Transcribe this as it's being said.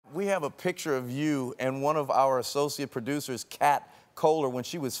we have a picture of you and one of our associate producers, Kat Kohler, when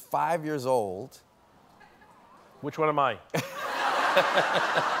she was 5 years old. Which one am I?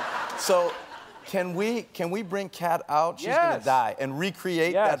 So, can we bring Kat out? She's gonna die and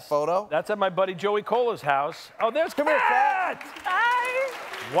recreate that photo. That's at my buddy Joey Kohler's house. Oh, there's come here, Kat.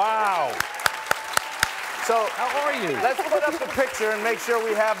 Hi. Wow. So, how are you? Let's put up the picture and make sure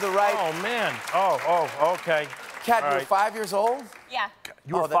we have the right. Oh man. Oh, okay. Kat, you're 5 years old? Yeah.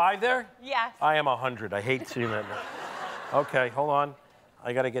 You were 5 there? Yes. I am 100. I hate seeing that. Okay, hold on.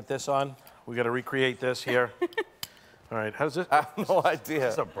 I got to get this on. We got to recreate this here. All right, how's this? I have no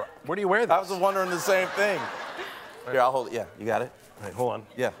idea. Where do you wear this? I was wondering the same thing. Here, I'll hold it. Yeah, you got it? All right, hold on.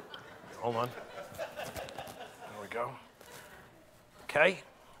 Yeah. Hold on. There we go. Okay.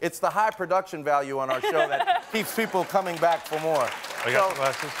 It's the high production value on our show that keeps people coming back for more. I got the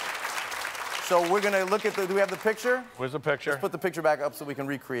glasses. So we're gonna look at the, do we have the picture? Where's the picture? Let's put the picture back up so we can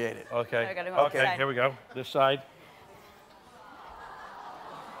recreate it. Okay. Okay, here we go. This side.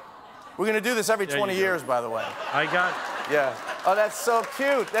 We're gonna do this every 20 years, by the way. I got. Yeah. Oh, that's so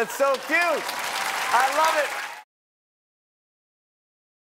cute. That's so cute. I love it.